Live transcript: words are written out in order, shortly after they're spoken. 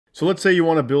So let's say you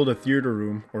want to build a theater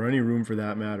room, or any room for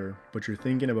that matter, but you're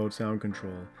thinking about sound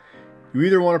control. You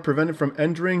either want to prevent it from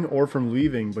entering or from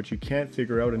leaving, but you can't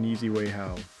figure out an easy way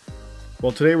how.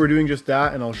 Well, today we're doing just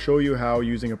that, and I'll show you how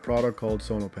using a product called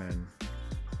SONOpan.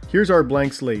 Here's our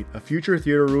blank slate, a future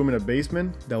theater room in a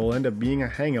basement that will end up being a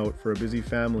hangout for a busy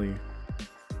family.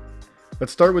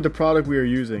 Let's start with the product we are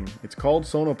using. It's called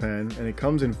SONOpan, and it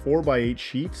comes in 4x8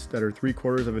 sheets that are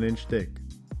 3/4 of an inch thick.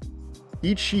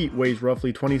 Each sheet weighs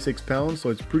roughly 26 pounds, so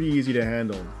it's pretty easy to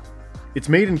handle. It's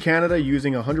made in Canada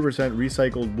using 100%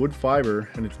 recycled wood fiber,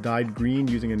 and it's dyed green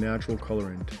using a natural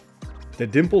colorant. The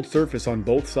dimpled surface on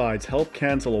both sides help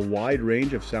cancel a wide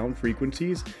range of sound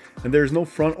frequencies, and there's no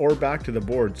front or back to the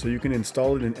board, so you can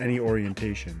install it in any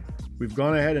orientation. We've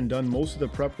gone ahead and done most of the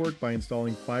prep work by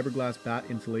installing fiberglass batt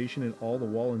insulation in all the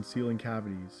wall and ceiling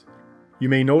cavities. You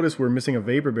may notice we're missing a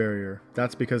vapor barrier.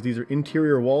 That's because these are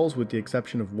interior walls with the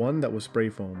exception of one that was spray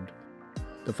foamed.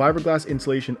 The fiberglass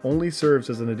insulation only serves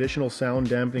as an additional sound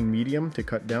dampening medium to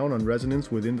cut down on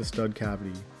resonance within the stud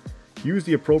cavity. Use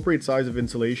the appropriate size of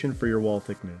insulation for your wall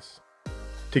thickness.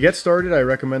 To get started, I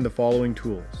recommend the following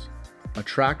tools: a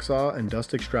track saw and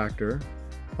dust extractor,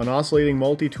 an oscillating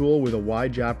multi-tool with a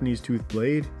wide Japanese tooth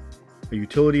blade, a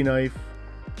utility knife,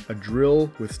 a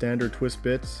drill with standard twist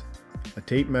bits, a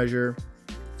tape measure,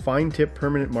 fine tip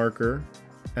permanent marker,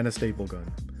 and a staple gun.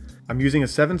 I'm using a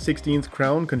 7/16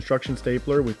 crown construction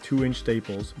stapler with 2-inch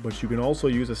staples, but you can also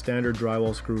use a standard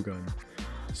drywall screw gun.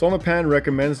 SONOpan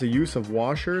recommends the use of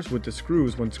washers with the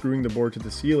screws when screwing the board to the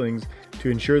ceilings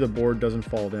to ensure the board doesn't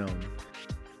fall down.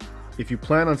 If you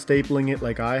plan on stapling it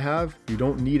like I have, you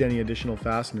don't need any additional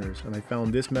fasteners, and I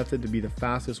found this method to be the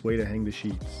fastest way to hang the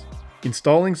sheets.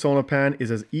 Installing SONOpan is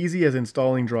as easy as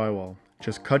installing drywall.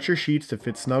 Just cut your sheets to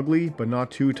fit snugly, but not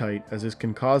too tight, as this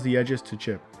can cause the edges to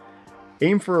chip.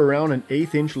 Aim for around an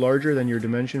 1/8 inch larger than your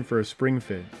dimension for a spring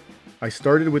fit. I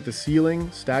started with the ceiling,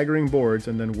 staggering boards,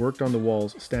 and then worked on the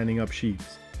walls, standing up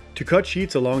sheets. To cut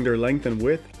sheets along their length and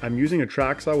width, I'm using a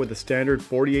track saw with a standard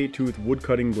 48 tooth wood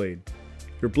cutting blade.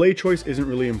 Your blade choice isn't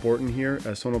really important here,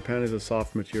 as SONOpan is a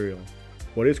soft material.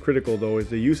 What is critical though is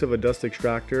the use of a dust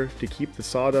extractor to keep the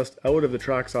sawdust out of the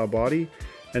track saw body,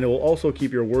 and it will also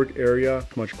keep your work area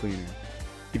much cleaner.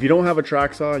 If you don't have a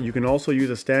track saw, you can also use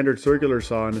a standard circular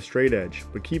saw and a straight edge,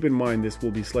 but keep in mind this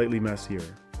will be slightly messier.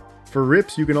 For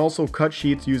rips, you can also cut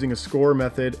sheets using a score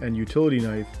method and utility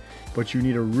knife, but you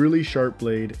need a really sharp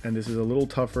blade, and this is a little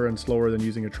tougher and slower than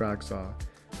using a track saw.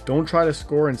 Don't try to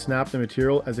score and snap the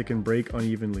material, as it can break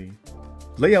unevenly.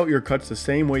 Lay out your cuts the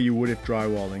same way you would if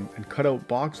drywalling, and cut out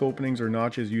box openings or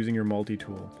notches using your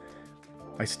multi-tool.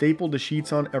 I stapled the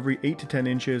sheets on every 8 to 10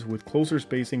 inches with closer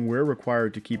spacing where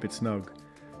required to keep it snug.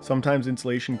 Sometimes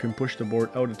insulation can push the board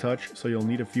out a touch, so you'll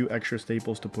need a few extra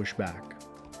staples to push back.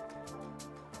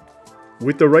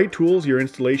 With the right tools, your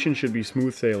installation should be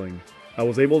smooth sailing. I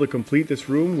was able to complete this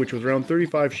room, which was around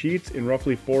 35 sheets, in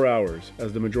roughly 4 hours,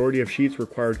 as the majority of sheets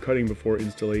required cutting before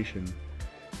installation.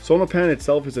 SONOpan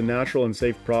itself is a natural and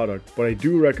safe product, but I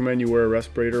do recommend you wear a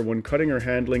respirator when cutting or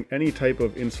handling any type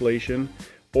of insulation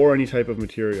or any type of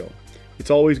material. It's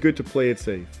always good to play it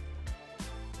safe.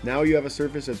 Now you have a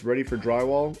surface that's ready for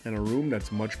drywall and a room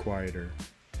that's much quieter.